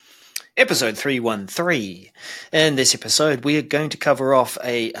Episode 313. In this episode, we are going to cover off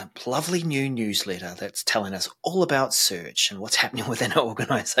a lovely new newsletter that's telling us all about search and what's happening within our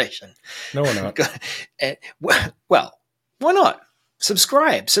organization. No, we're not. Well, why not?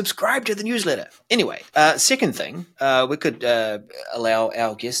 Subscribe to the newsletter. Anyway, second thing, we could allow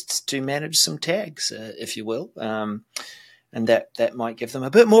our guests to manage some tags, if you will, and that might give them a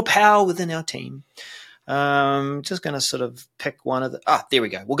bit more power within our team. Just going to sort of pick one of the... there we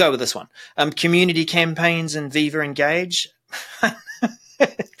go. We'll go with this one. Community campaigns and Viva Engage.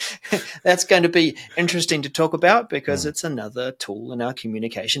 That's going to be interesting to talk about because it's another tool in our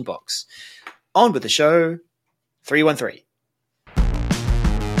communication box. On with the show, 313.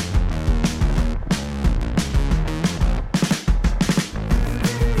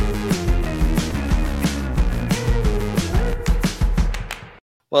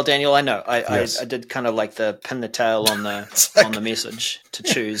 Well, Daniel, I know I did kind of like the pin the tail on the on the message to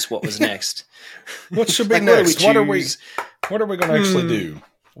choose what was next. What should be next? What are we going to actually do?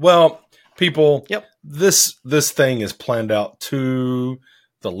 Well, people, this thing is planned out to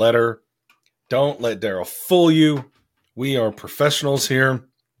the letter. Don't let Daryl fool you. We are professionals here,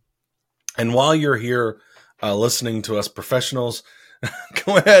 and while you're here listening to us professionals,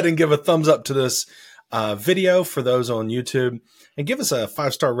 go ahead and give a thumbs up to this video for those on YouTube. And give us a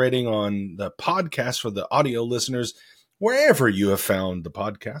 5-star rating on the podcast for the audio listeners, wherever you have found the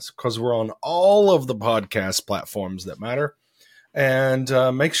podcast, because we're on all of the podcast platforms that matter. And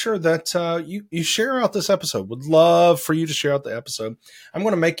make sure that you share out this episode. Would love for you to share out the episode. I'm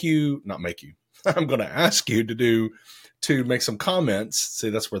going to I'm going to ask you to make some comments. See,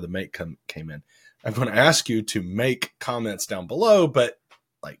 that's where the make came in. I'm going to ask you to make comments down below, but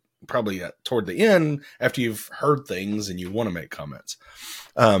probably toward the end after you've heard things and you want to make comments.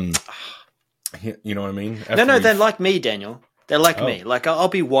 You know what I mean? No, they're like me, Daniel. They're like me. Like I'll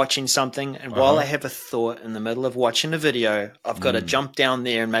be watching something and while I have a thought in the middle of watching a video, I've got to jump down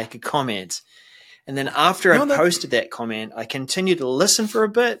there and make a comment. And then after I've posted that comment, I continue to listen for a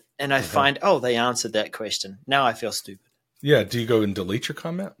bit and I find, they answered that question. Now I feel stupid. Yeah. Do you go and delete your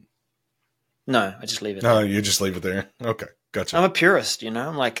comment? No, I just leave it there. there. You just leave it there. Okay. Gotcha. I'm a purist,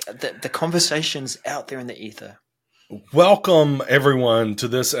 I'm like the conversation's out there in the ether. Welcome everyone to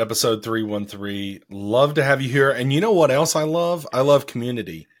this episode 313. Love to have you here. And you know what else I love? I love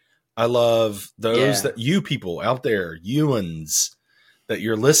community. I love those that you people out there, Ewans, that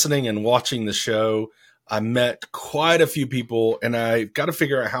you're listening and watching the show. I met quite a few people and I got to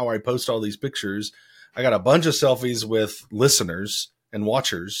figure out how I post all these pictures. I got a bunch of selfies with listeners and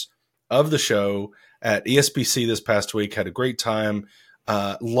watchers of the show at ESPC this past week. Had a great time.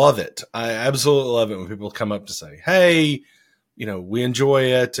 Love it. I absolutely love it when people come up to say, hey, we enjoy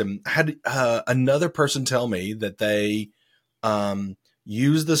it. And I had another person tell me that they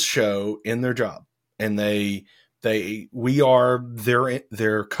use this show in their job and we are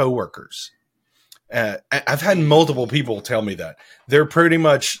their coworkers. I've had multiple people tell me that they're pretty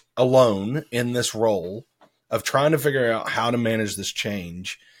much alone in this role of trying to figure out how to manage this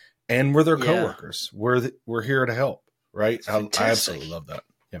change. And we're their coworkers. We're here to help, right? I absolutely love that.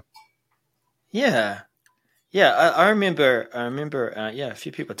 Yeah. I remember. A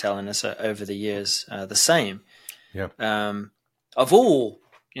few people telling us over the years the same. Yeah. Of all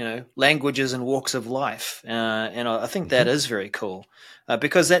languages and walks of life, and I think that is very cool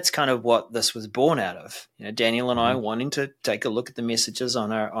because that's kind of what this was born out of. Daniel and I wanting to take a look at the messages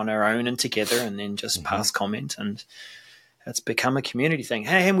on our own and together, and then just pass comment and. It's become a community thing.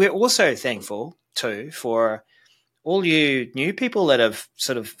 Hey, and we're also thankful, too, for all you new people that have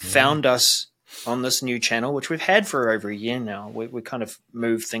sort of found us on this new channel, which we've had for over a year now. We kind of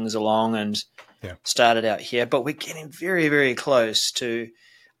moved things along and started out here, but we're getting very, very close to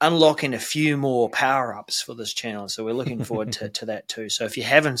unlocking a few more power-ups for this channel. So we're looking forward to that, too. So if you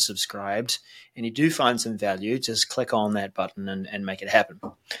haven't subscribed and you do find some value, just click on that button and make it happen.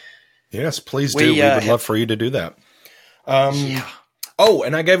 Yes, please do. We would love for you to do that.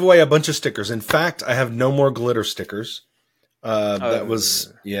 And I gave away a bunch of stickers. In fact, I have no more glitter stickers. They're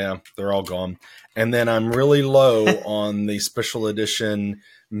all gone. And then I'm really low on the special edition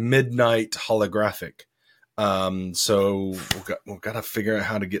midnight holographic. So we've got to figure out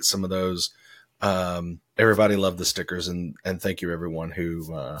how to get some of those. Everybody loved the stickers and thank you everyone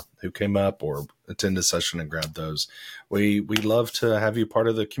who came up or attended the session and grabbed those. We love to have you part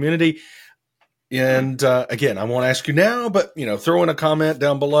of the community. And again, I won't ask you now, but throw in a comment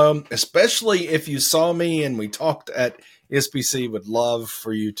down below, especially if you saw me and we talked at SBC. Would love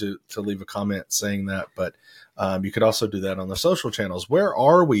for you to leave a comment saying that. But you could also do that on the social channels. Where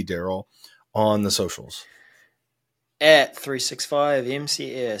are we, Daryl, on the socials? at 365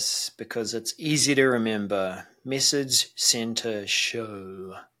 MCS because it's easy to remember. Message Center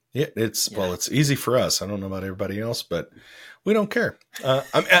Show. Yeah, well, it's easy for us. I don't know about everybody else, but we don't care.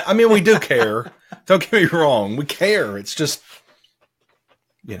 I mean, we do care. Don't get me wrong. We care. It's just,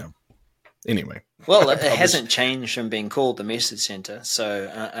 anyway. Well, it hasn't changed from being called the Message Center. So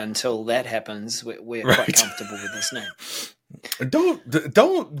until that happens, we're quite comfortable with this name.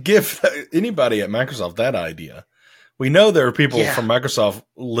 Don't give anybody at Microsoft that idea. We know there are people from Microsoft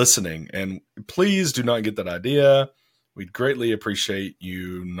listening, and please do not get that idea. We'd greatly appreciate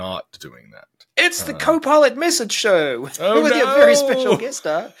you not doing that. It's the Copilot Message Show with your very special guest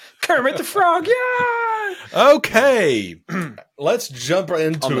star, Kermit the Frog. Yeah. Okay, let's jump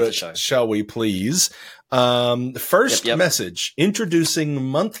into it, shall we, please? First message: introducing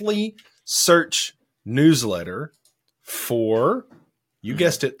monthly search newsletter for, you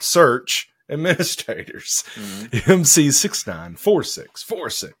guessed it, search administrators. MC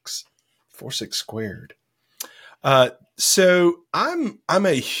 69464646 squared. So I'm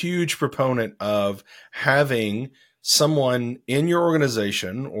a huge proponent of having someone in your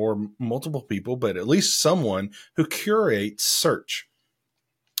organization, or multiple people, but at least someone who curates search,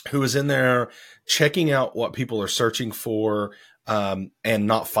 who is in there checking out what people are searching for, and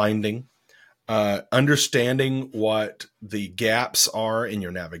not finding, understanding what the gaps are in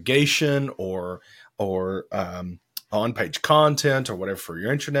your navigation or on-page content or whatever for your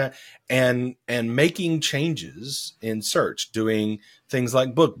internet, and making changes in search, doing things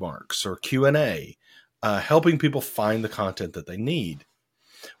like bookmarks or Q&A, helping people find the content that they need.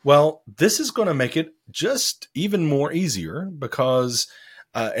 Well, this is going to make it just even more easier because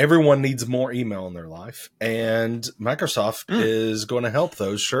everyone needs more email in their life, and Microsoft is going to help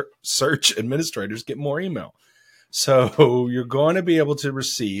those search administrators get more email. So you're going to be able to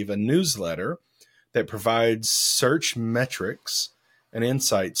receive a newsletter that provides search metrics and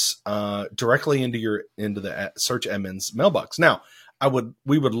insights directly into the search admin's mailbox. Now,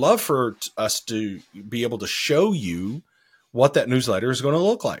 we would love for us to be able to show you what that newsletter is going to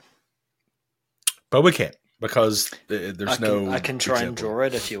look like, but we can't because there's no. I can try and draw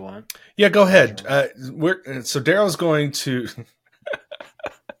it if you want. Yeah, go ahead. So Daryl's going to.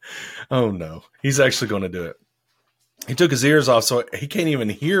 Oh no, he's actually going to do it. He took his ears off, so he can't even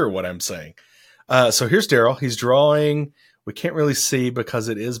hear what I'm saying. So here's Daryl. He's drawing. We can't really see because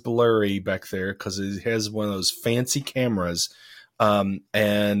it is blurry back there because he has one of those fancy cameras. And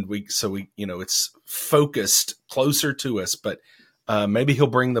it's focused closer to us, but maybe he'll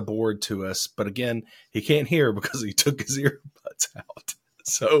bring the board to us. But again, he can't hear because he took his earbuds out.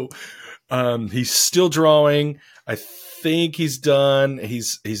 So he's still drawing. I think he's done.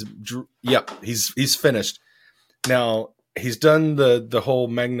 He's finished. Now he's done the whole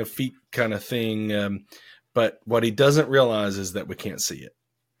magnifique kind of thing. But what he doesn't realize is that we can't see it.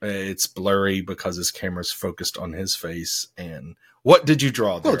 It's blurry because his camera's focused on his face. And what did you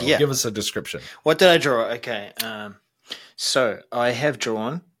draw there? Well, give us a description. What did I draw? Okay. So I have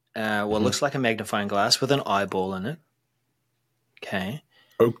drawn what looks like a magnifying glass with an eyeball in it. Okay.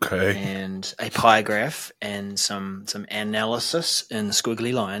 And a pie graph and some analysis in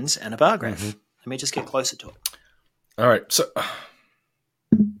squiggly lines and a bar graph. Let me just get closer to it. All right. So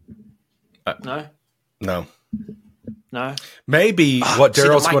No. Maybe what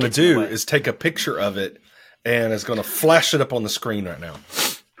Daryl's going to do is take a picture of it and is going to flash it up on the screen right now.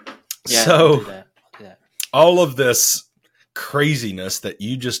 Yeah, I'll do that. All of this craziness that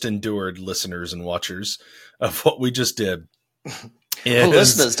you just endured, listeners and watchers, of what we just did.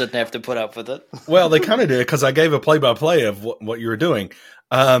 Listeners didn't have to put up with it. Well, they kind of did because I gave a play-by-play of what you were doing.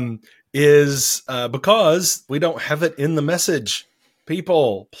 Because we don't have it in the message.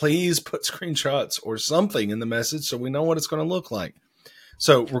 People, please put screenshots or something in the message so we know what it's going to look like.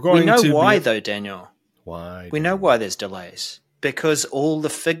 So we're going to. We know why, though, Daniel. Why? We know why there's delays. Because all the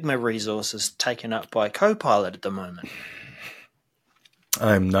Figma resources taken up by Copilot at the moment.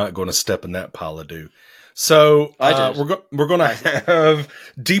 I'm not going to step in that pile of dew. So we're going to have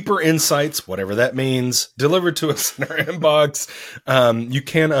deeper insights, whatever that means, delivered to us in our inbox. You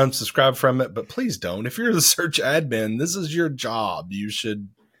can unsubscribe from it, but please don't. If you're the search admin, this is your job. You should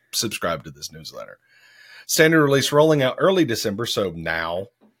subscribe to this newsletter. Standard release rolling out early December, so now,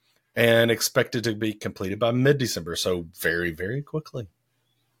 and expected to be completed by mid-December, so very, very quickly.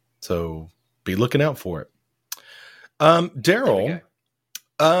 So be looking out for it. Daryl.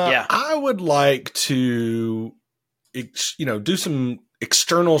 I would like to, do some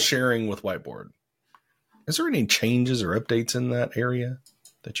external sharing with Whiteboard. Is there any changes or updates in that area?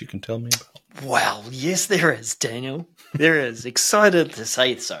 that you can tell me about? Well, yes, there is, Daniel. There is. Excited to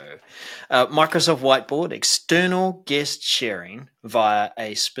say so. Microsoft Whiteboard, external guest sharing via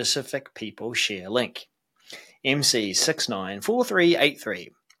a specific people share link.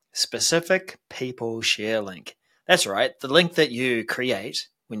 MC694383. Specific people share link. That's right, the link that you create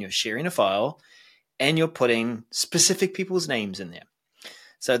when you're sharing a file and you're putting specific people's names in there.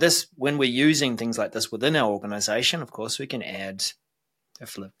 So this, when we're using things like this within our organization, of course, we can add,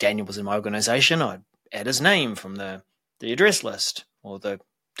 if Daniel was in my organization, I'd add his name from the address list or the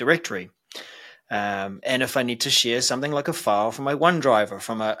directory. And if I need to share something like a file from my OneDrive or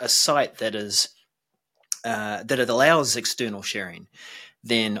from a site that is that it allows external sharing,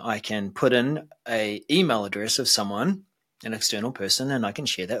 then I can put in an email address of someone, an external person, and I can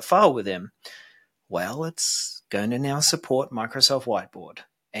share that file with them. Well, it's going to now support Microsoft Whiteboard.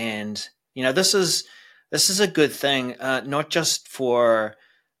 And, this is a good thing, not just for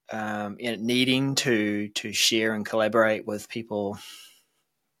needing to share and collaborate with people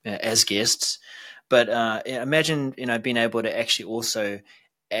as guests, but imagine, being able to actually also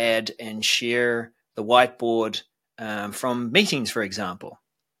add and share the whiteboard from meetings, for example.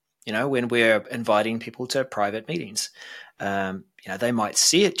 When we're inviting people to private meetings, they might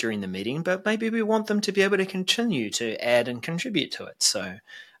see it during the meeting, but maybe we want them to be able to continue to add and contribute to it. So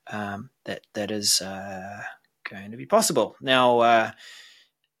that is going to be possible. Now,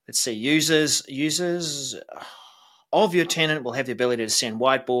 let's see, users of your tenant will have the ability to send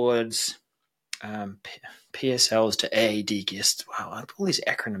whiteboards, PSLs to AAD guests. Wow, all these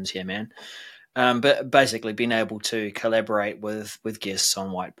acronyms here, man. But basically being able to collaborate with guests on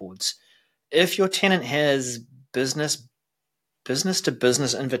whiteboards. If your tenant has business to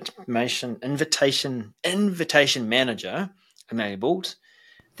business invitation manager enabled,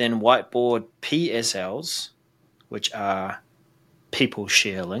 then whiteboard PSLs, which are people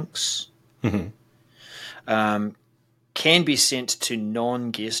share links, can be sent to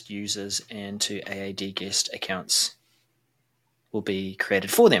non-guest users and to AAD guest accounts will be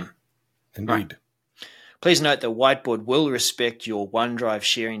created for them. Indeed. Right. Please note that Whiteboard will respect your OneDrive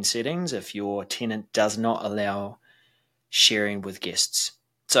sharing settings if your tenant does not allow sharing with guests.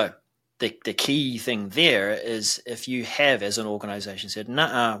 So the key thing there is if you have, as an organization, said,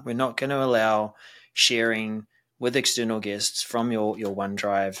 we're not going to allow sharing with external guests from your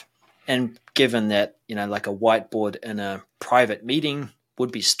OneDrive, and given that, like a whiteboard in a private meeting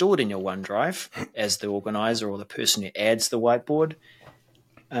would be stored in your OneDrive as the organizer or the person who adds the whiteboard,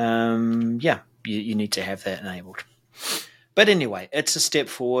 you need to have that enabled. But anyway, it's a step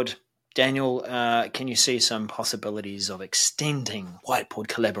forward. Daniel, can you see some possibilities of extending whiteboard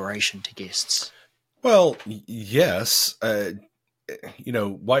collaboration to guests? Well, yes.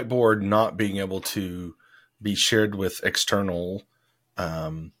 Whiteboard not being able to be shared with external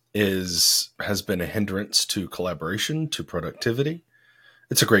has been a hindrance to collaboration, to productivity.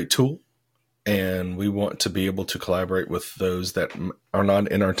 It's a great tool, and we want to be able to collaborate with those that are not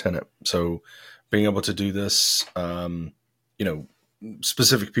in our tenant. So being able to do this,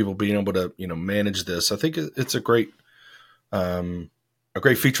 specific people being able to, manage this, I think it's a great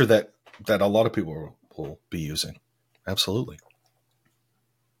feature that a lot of people will be using. Absolutely.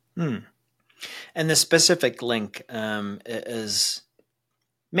 And the specific link is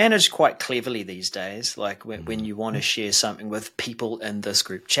managed quite cleverly these days. Like when you want to share something with people in this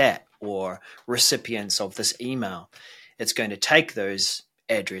group chat or recipients of this email, it's going to take those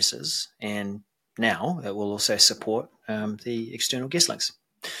addresses, and now it will also support the external guest links.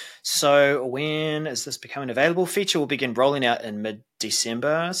 So when is this becoming available? Feature will begin rolling out in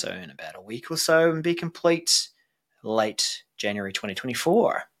mid-December, so in about a week or so, and be complete late January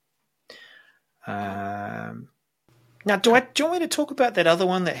 2024. Now, do you want me to talk about that other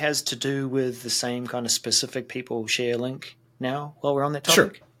one that has to do with the same kind of specific people share link now while we're on that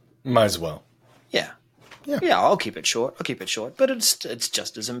topic? Sure. Might as well. Yeah, I'll keep it short. But it's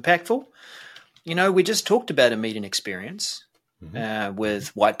just as impactful. We just talked about a meeting experience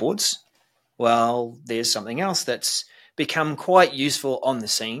with whiteboards. Well, there's something else that's become quite useful on the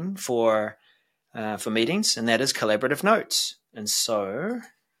scene for meetings, and that is collaborative notes. And so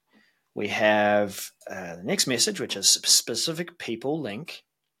we have the next message, which is specific people link,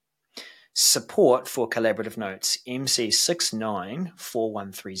 support for collaborative notes,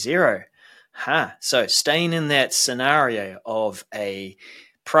 MC694130. So staying in that scenario of a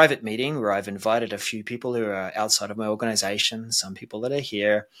private meeting where I've invited a few people who are outside of my organization, some people that are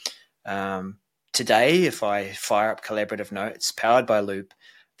here. Today, if I fire up collaborative notes powered by Loop,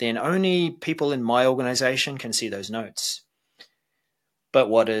 then only people in my organization can see those notes. But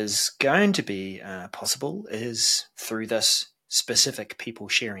what is going to be possible is through this specific people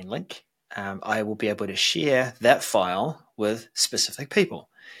sharing link, I will be able to share that file with specific people,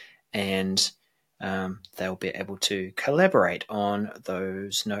 and they'll be able to collaborate on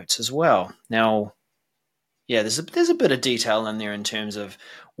those notes as well. Now, yeah, there's a bit of detail in there in terms of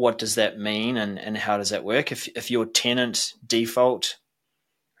what does that mean and how does that work. If your tenant default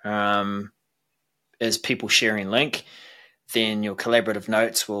is people sharing link, then your collaborative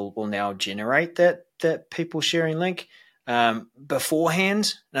notes will now generate that people sharing link.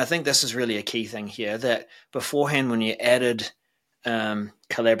 Beforehand, and I think this is really a key thing here, that beforehand when you added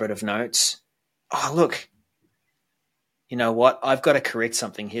collaborative notes, oh, look, you know what? I've got to correct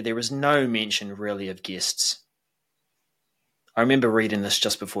something here. There was no mention really of guests. I remember reading this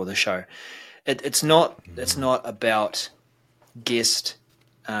just before the show. It's not about guest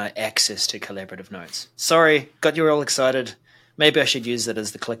access to collaborative notes. Sorry, got you all excited. Maybe I should use that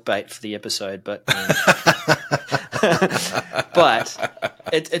as the clickbait for the episode, but but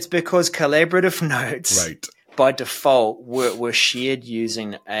it's because collaborative notes by default were shared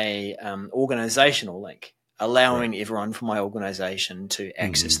using a organizational link, allowing everyone from my organization to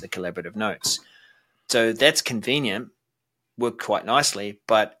access the collaborative notes. So that's convenient, worked quite nicely.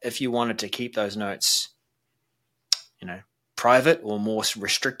 But if you wanted to keep those notes, private or more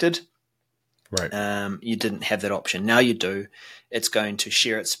restricted, you didn't have that option. Now you do. It's going to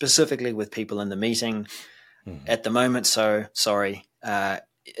share it specifically with people in the meeting. At the moment, so sorry,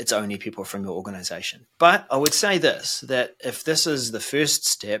 it's only people from your organization. But I would say this, that if this is the first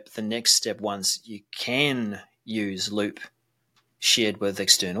step, the next step, once you can use Loop shared with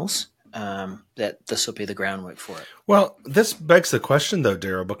externals, that this will be the groundwork for it. Well, this begs the question, though,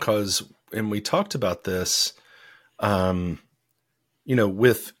 Daryl, because, and we talked about this,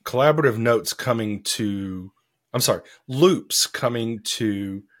 with collaborative notes coming to, loops coming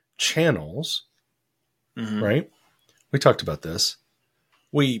to channels, right? We talked about this.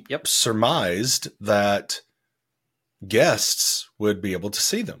 We surmised that guests would be able to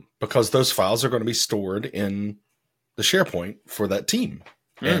see them because those files are going to be stored in the SharePoint for that team.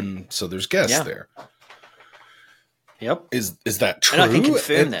 And so there's guests there. Yep. Is that true? And I can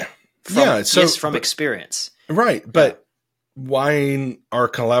confirm that. From experience. Right. But why are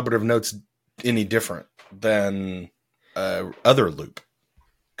collaborative notes any different than other Loop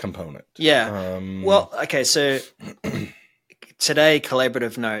component? Yeah. So today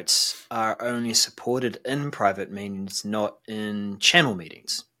collaborative notes are only supported in private meetings, not in channel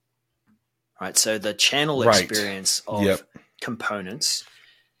meetings. Right. So the channel experience of components,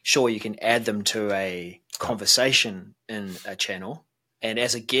 sure, you can add them to a conversation in a channel, and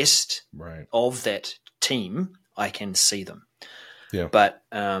as a guest of that team, I can see them. Yeah. But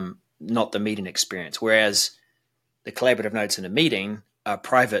not the meeting experience. Whereas the collaborative notes in a meeting are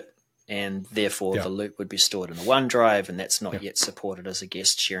private, and therefore the Loop would be stored in a OneDrive, and that's not yet supported as a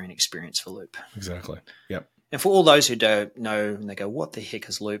guest sharing experience for Loop. Exactly. Yep. And for all those who don't know, and they go, what the heck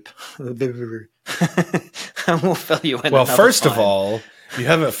is Loop? We'll fill you in. Well, first of all, you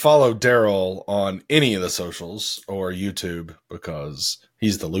haven't followed Daryl on any of the socials or YouTube because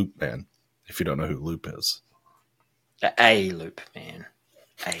he's the Loop man, if you don't know who Loop is. A Loop man.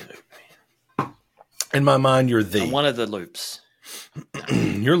 In my mind, you're I'm one of the Loops.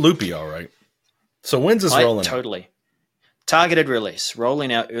 You're loopy, all right. So when's this rolling out? Totally. Targeted release.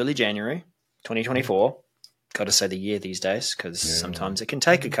 Rolling out early January 2024. Got to say the year these days because sometimes it can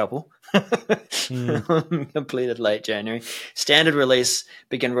take a couple. Completed late January. Standard release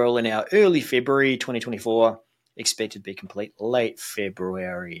begin rolling out early February 2024. Expected to be complete late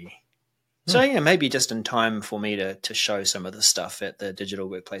February. So maybe just in time for me to show some of the stuff at the Digital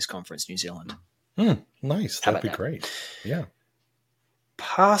Workplace Conference New Zealand. Nice. That'd be great. Yeah.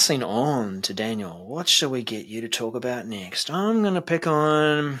 Passing on to Daniel, what shall we get you to talk about next? I'm going to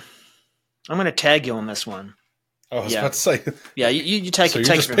tag you on this one. I was about to say. Yeah, you take it. You're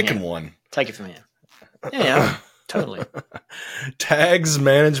take just it from picking here. one. Take it from here. Yeah, totally. Tags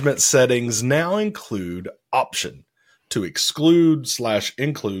management settings now include option to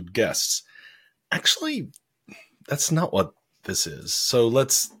exclude/include guests. Actually, that's not what this is. So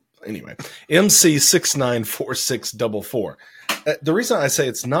anyway, MC694644. The reason I say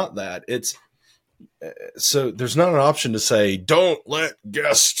it's not that, so there's not an option to say, don't let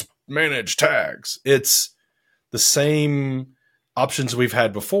guests manage tags. It's the same options we've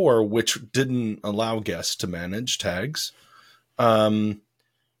had before, which didn't allow guests to manage tags.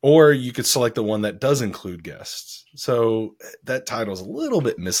 Or you could select the one that does include guests. So that title is a little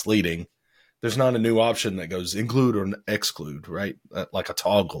bit misleading. There's not a new option that goes include or exclude, right? Like a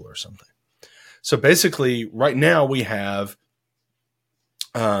toggle or something. So basically right now we have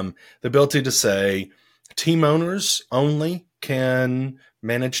the ability to say team owners only can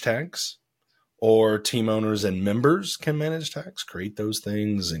manage tags, or team owners and members can manage tags, create those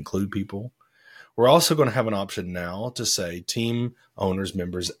things, include people. We're also going to have an option now to say team owners,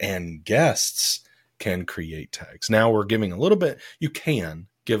 members, and guests can create tags. Now we're giving a little bit, you can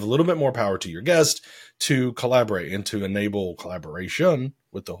give a little bit more power to your guest to collaborate and to enable collaboration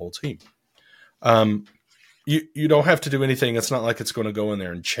with the whole team. You don't have to do anything. It's not like it's going to go in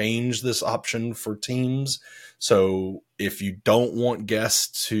there and change this option for teams. So if you don't want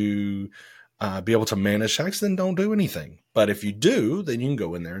guests to be able to manage tags, then don't do anything. But if you do, then you can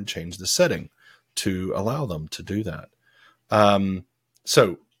go in there and change the setting to allow them to do that.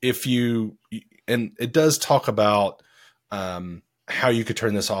 So if you, and it does talk about how you could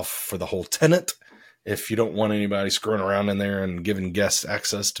turn this off for the whole tenant. If you don't want anybody screwing around in there and giving guests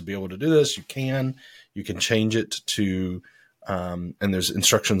access to be able to do this, you can change it to, and there's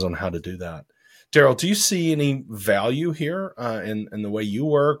instructions on how to do that. Daryl, do you see any value here in the way you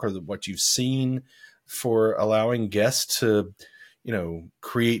work, or what you've seen for allowing guests to,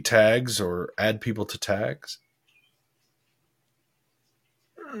 create tags or add people to tags?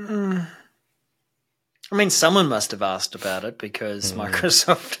 I mean, someone must have asked about it because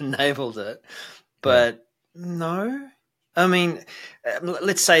Microsoft enabled it, but no. I mean,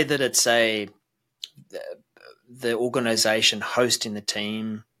 let's say that it's the organization hosting the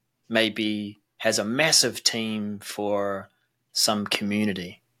team maybe has a massive team for some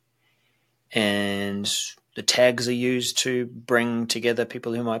community, and the tags are used to bring together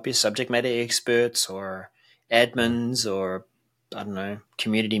people who might be subject matter experts or admins or, I don't know,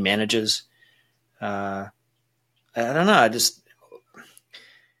 community managers. I don't know.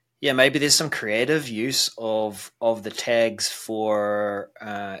 Maybe there's some creative use of the tags for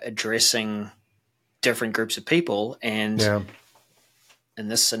addressing different groups of people, and in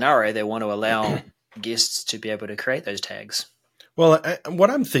this scenario, they want to allow guests to be able to create those tags. Well,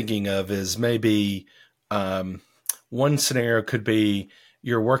 what I'm thinking of is maybe one scenario could be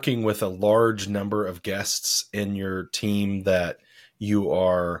you're working with a large number of guests in your team that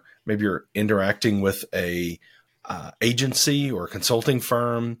you're interacting with a agency or consulting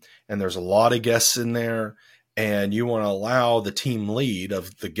firm, and there's a lot of guests in there, and you want to allow the team lead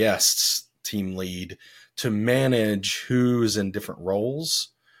of the guests team lead to manage who's in different roles,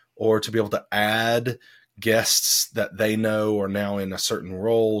 or to be able to add guests that they know are now in a certain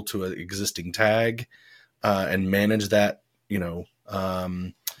role to an existing tag, and manage that,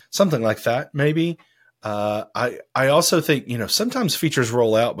 something like that. Maybe. I also think, sometimes features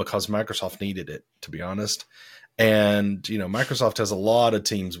roll out because Microsoft needed it, to be honest. And, Microsoft has a lot of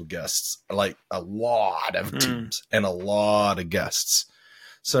teams with guests, like a lot of teams and a lot of guests.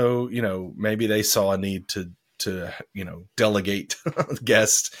 So, maybe they saw a need to delegate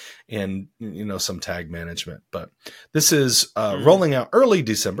guests and, some tag management. But this is rolling out early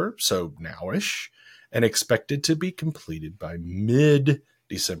December, so nowish, and expected to be completed by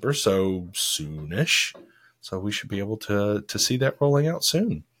mid-December, so soonish. So we should be able to see that rolling out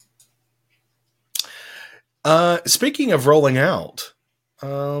soon. Speaking of rolling out,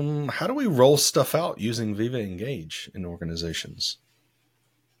 how do we roll stuff out using Viva Engage in organizations?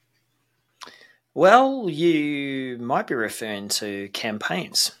 Well, you might be referring to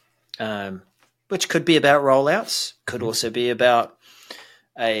campaigns, which could be about rollouts, could also be about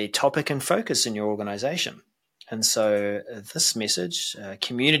a topic and focus in your organization. And so this message,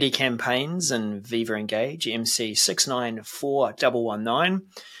 community campaigns and Viva Engage, MC 694119.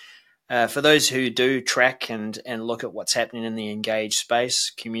 For those who do track and look at what's happening in the Engage space,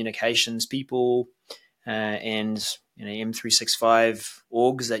 communications people and M365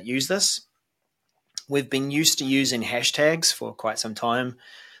 orgs that use this, we've been used to using hashtags for quite some time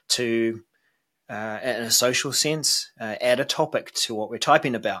to, in a social sense, add a topic to what we're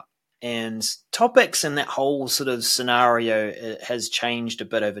typing about. And topics in that whole sort of scenario has changed a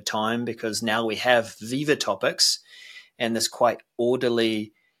bit over time, because now we have Viva topics and this quite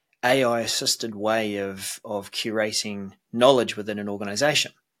orderly AI-assisted way of curating knowledge within an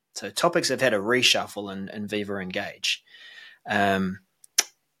organization. So topics have had a reshuffle in Viva Engage. And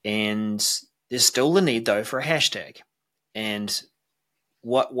there's still the need, though, for a hashtag. And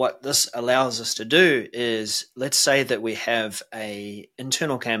what this allows us to do is, let's say that we have an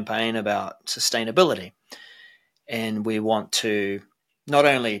internal campaign about sustainability, and we want to not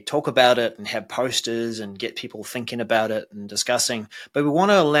only talk about it and have posters and get people thinking about it and discussing, but we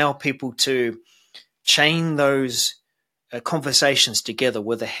want to allow people to chain those conversations together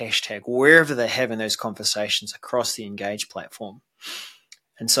with a hashtag wherever they're having those conversations across the Engage platform.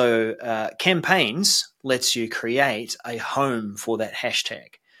 And so campaigns lets you create a home for that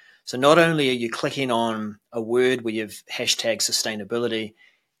hashtag. So not only are you clicking on a word where you've hashtag sustainability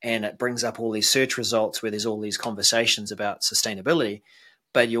and it brings up all these search results where there's all these conversations about sustainability,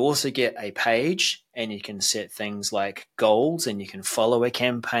 but you also get a page and you can set things like goals and you can follow a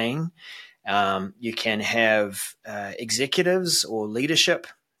campaign. You can have executives or leadership,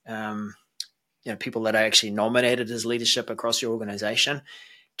 people that are actually nominated as leadership across your organization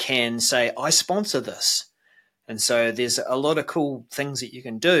can say, I sponsor this. And so there's a lot of cool things that you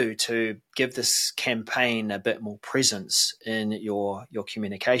can do to give this campaign a bit more presence in your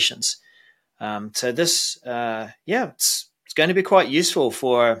communications. So this, it's going to be quite useful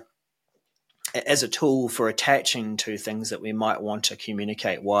as a tool for attaching to things that we might want to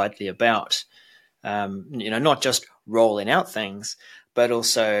communicate widely about. Not just rolling out things, but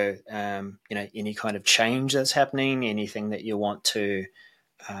also, any kind of change that's happening, anything that you want to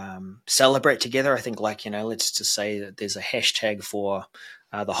celebrate together. I think let's just say that there's a hashtag for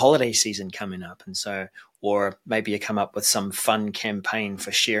the holiday season coming up. And so, or maybe you come up with some fun campaign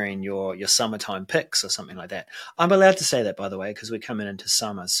for sharing your summertime pics or something like that. I'm allowed to say that, by the way, because we're coming into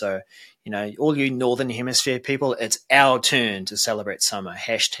summer. So, all you Northern Hemisphere people, it's our turn to celebrate summer.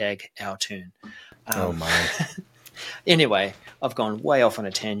 Hashtag our turn. Oh my. Anyway, I've gone way off on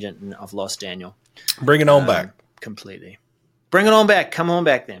a tangent and I've lost Daniel. Bring it on back. Completely. Bring it on back. Come on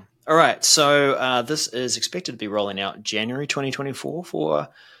back then. All right. So this is expected to be rolling out January 2024 for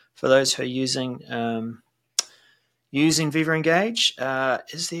those who are using Viva Engage.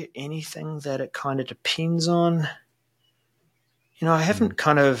 Is there anything that it kind of depends on? I haven't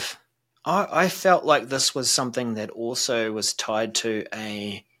I felt like this was something that also was tied to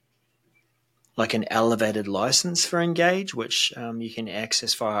an elevated license for Engage, which you can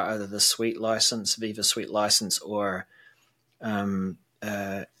access via either the Suite license, Viva Suite license, or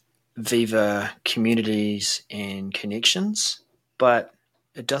Viva Communities and Connections. But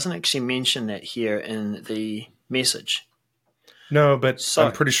it doesn't actually mention that here in the message. No, but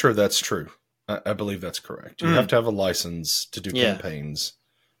I'm pretty sure that's true. I believe that's correct. You have to have a license to do campaigns.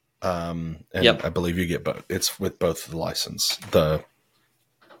 And I believe you get both. It's with both the license,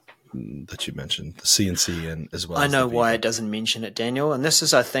 that you mentioned, the CNC and as well. I know why it doesn't mention it, Daniel. And this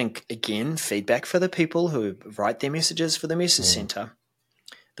is, I think, again, feedback for the people who write their messages for the Message Center.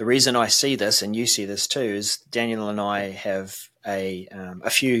 The reason I see this, and you see this too, is Daniel and I have a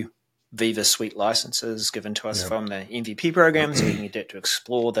few Viva Suite licenses given to us from the MVP program, so we can get to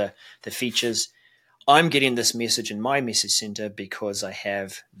explore the features. I'm getting this message in my Message Center because I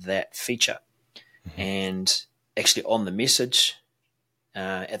have that feature. And actually on the message,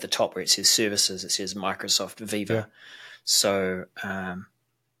 at the top where it says services, it says Microsoft Viva. Yeah. So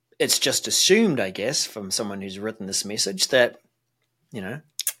it's just assumed, I guess, from someone who's written this message that,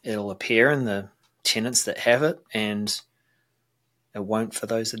 it'll appear in the tenants that have it and it won't for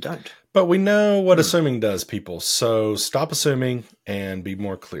those that don't. But we know what assuming does, people. So stop assuming and be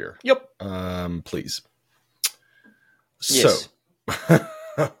more clear. Yep. Please. Yes.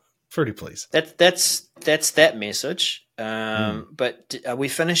 So, pretty please. That's that message. But are we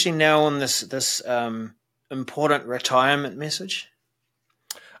finishing now on this important retirement message?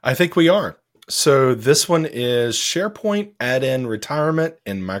 I think we are. So this one is SharePoint add-in retirement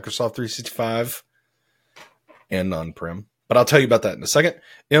in Microsoft 365 and on-prem. But I'll tell you about that in a second.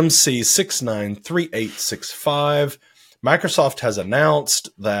 MC693865. Microsoft has announced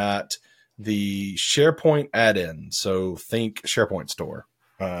that the SharePoint add-in, so think SharePoint Store,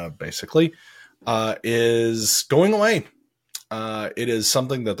 basically, is going away. It is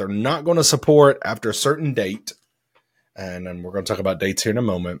something that they're not going to support after a certain date. And then we're going to talk about dates here in a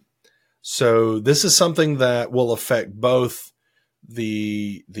moment. So this is something that will affect both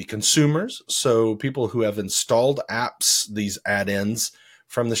the consumers, so people who have installed apps, these add-ins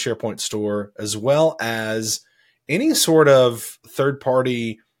from the SharePoint store, as well as any sort of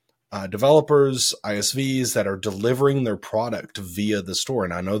third-party developers, ISVs that are delivering their product via the store.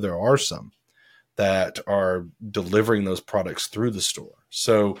 And I know there are some that are delivering those products through the store.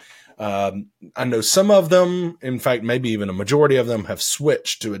 So I know some of them, in fact, maybe even a majority of them, have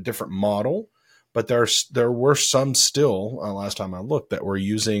switched to a different model. But there were some still, last time I looked, that were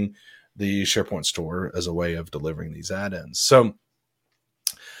using the SharePoint store as a way of delivering these add-ins. So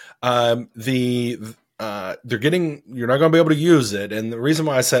you're not going to be able to use it. And the reason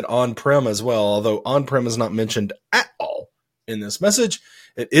why I said on-prem as well, although on-prem is not mentioned at all in this message,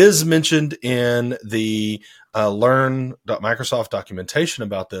 it is mentioned in the learn.microsoft documentation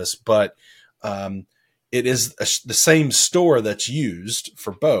about this, but it is the same store that's used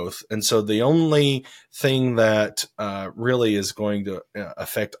for both. And so the only thing that really is going to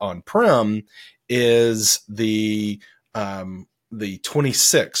affect on-prem is the the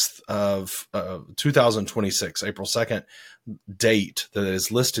 26th of 2026, April 2nd date that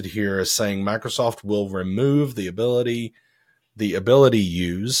is listed here is saying Microsoft will remove the ability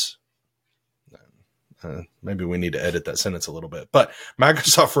use. Maybe we need to edit that sentence a little bit, but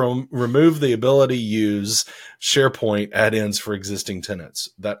Microsoft remove the ability use SharePoint add-ins for existing tenants.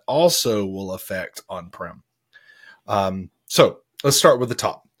 That also will affect on-prem. So let's start with the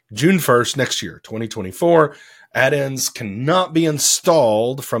top. June 1st, next year, 2024, add-ins cannot be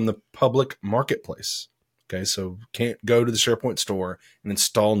installed from the public marketplace. Okay, so can't go to the SharePoint store and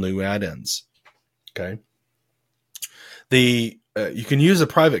install new add-ins. Okay. You can use a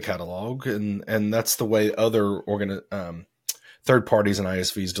private catalog, and that's the way other third parties and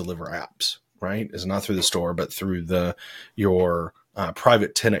ISVs deliver apps, right? It's not through the store, but through your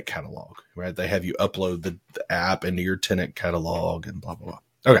private tenant catalog, right? They have you upload the app into your tenant catalog and blah, blah, blah.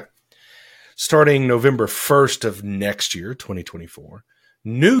 Okay. Starting November 1st of next year, 2024,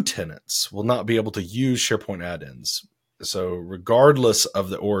 new tenants will not be able to use SharePoint add-ins. So regardless of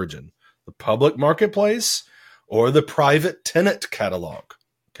the origin, the public marketplace or the private tenant catalog.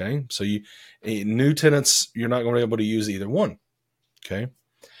 Okay. So new tenants, you're not going to be able to use either one. Okay.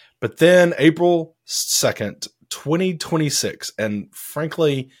 But then April 2nd, 2026. And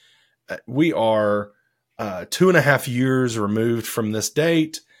frankly, we are 2.5 years removed from this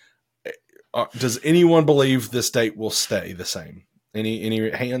date. Does anyone believe this date will stay the same? Any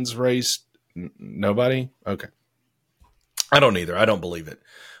hands raised? Nobody? Okay. I don't either. I don't believe it.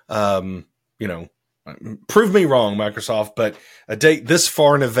 Prove me wrong, Microsoft, but a date this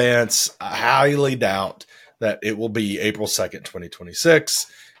far in advance, I highly doubt that it will be April 2nd,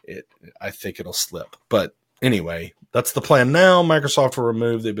 2026. I think it'll slip. But anyway, that's the plan now. Microsoft will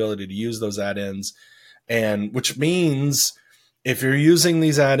remove the ability to use those add-ins, and which means if you're using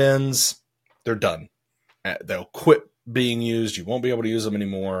these add-ins, they're done. They'll quit being used. You won't be able to use them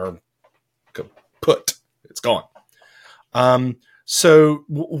anymore. Kaput. It's gone. So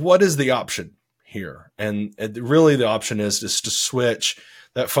what is the option here? And really the option is just to switch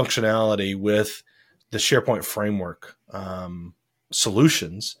that functionality with the SharePoint framework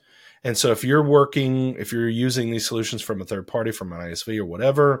solutions. And so if you're using these solutions from a third party, from an ISV or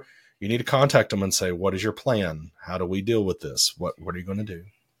whatever, you need to contact them and say, what is your plan? How do we deal with this? What are you going to do?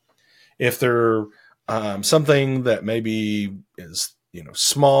 If they're something that maybe is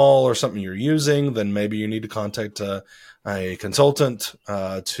small or something you're using, then maybe you need to contact a consultant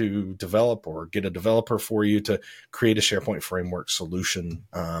to develop or get a developer for you to create a SharePoint framework solution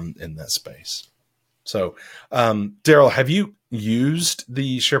in that space. So, Daryl, have you used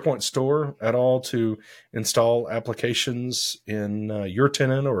the SharePoint store at all to install applications in your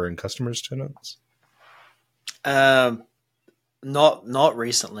tenant or in customers' tenants? Not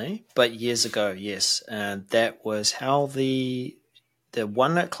recently, but years ago, yes. That was how the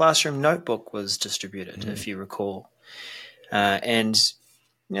OneNote Classroom notebook was distributed, if you recall. And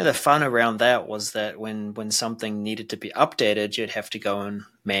the fun around that was that when something needed to be updated, you'd have to go and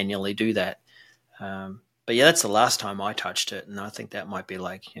manually do that. But yeah, that's the last time I touched it, and I think that might be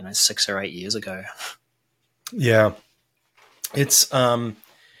 6 or 8 years ago. Yeah, it's there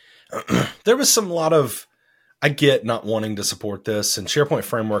was a lot of. I get not wanting to support this, and SharePoint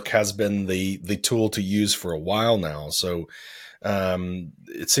Framework has been the tool to use for a while now. So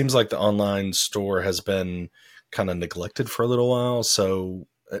it seems like the online store has been kind of neglected for a little while. So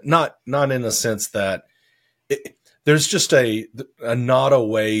not in a sense that there's just not a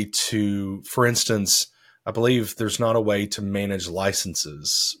way to, for instance, I believe there's not a way to manage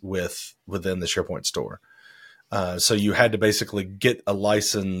licenses within the SharePoint store. So you had to basically get a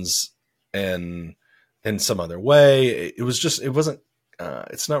license in some other way.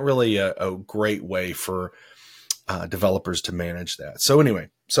 It's not really a great way for developers to manage that. So anyway,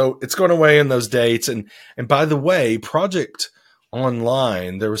 it's going away in those dates. And by the way, Project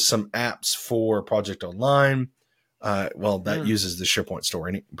Online, there was some apps for Project Online. That uses the SharePoint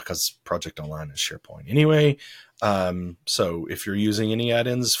store because Project Online is SharePoint anyway. So if you're using any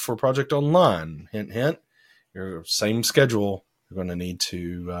add-ins for Project Online, hint, hint, your same schedule, you're going to need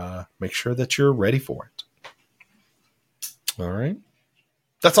to make sure that you're ready for it. All right.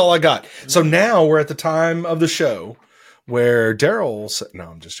 That's all I got. So now we're at the time of the show where Daryl said, no,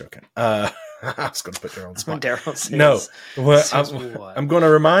 I'm just joking. I was going to put Daryl on the spot. Daryl says, no, I'm going to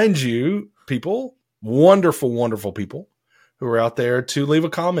remind you, people, wonderful, wonderful people who are out there, to leave a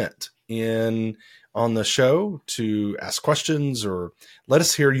comment on the show, to ask questions, or let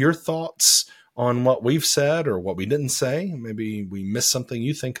us hear your thoughts on what we've said or what we didn't say. Maybe we missed something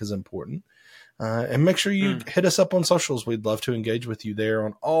you think is important. And make sure you hit us up on socials. We'd love to engage with you there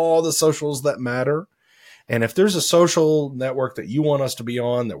on all the socials that matter. And if there's a social network that you want us to be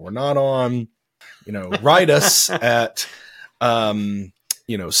on that we're not on, write us at,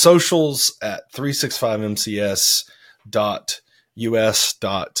 socials at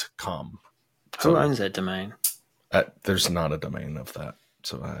 365mcs.us.com. Who owns that domain? There's not a domain of that.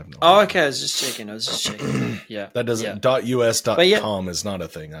 So I have no idea. Okay. I was just checking. Yeah. That doesn't, .us.com is not a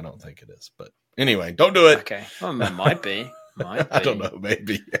thing. I don't think it is. But anyway, don't do it. Okay. Well, it might be. I don't know.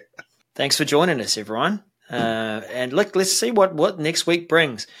 Maybe. Thanks for joining us, everyone. And look, let's see what next week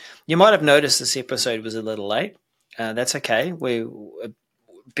brings. You might have noticed this episode was a little late. That's okay. We're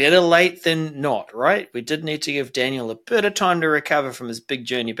better late than not, right? We did need to give Daniel a bit of time to recover from his big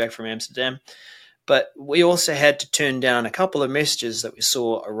journey back from Amsterdam. But we also had to turn down a couple of messages that we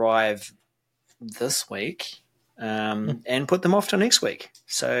saw arrive this week and put them off till next week.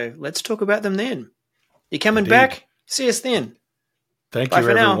 So let's talk about them then. You coming back? See us then. Thank you,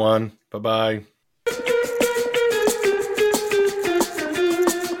 everyone. Bye-bye.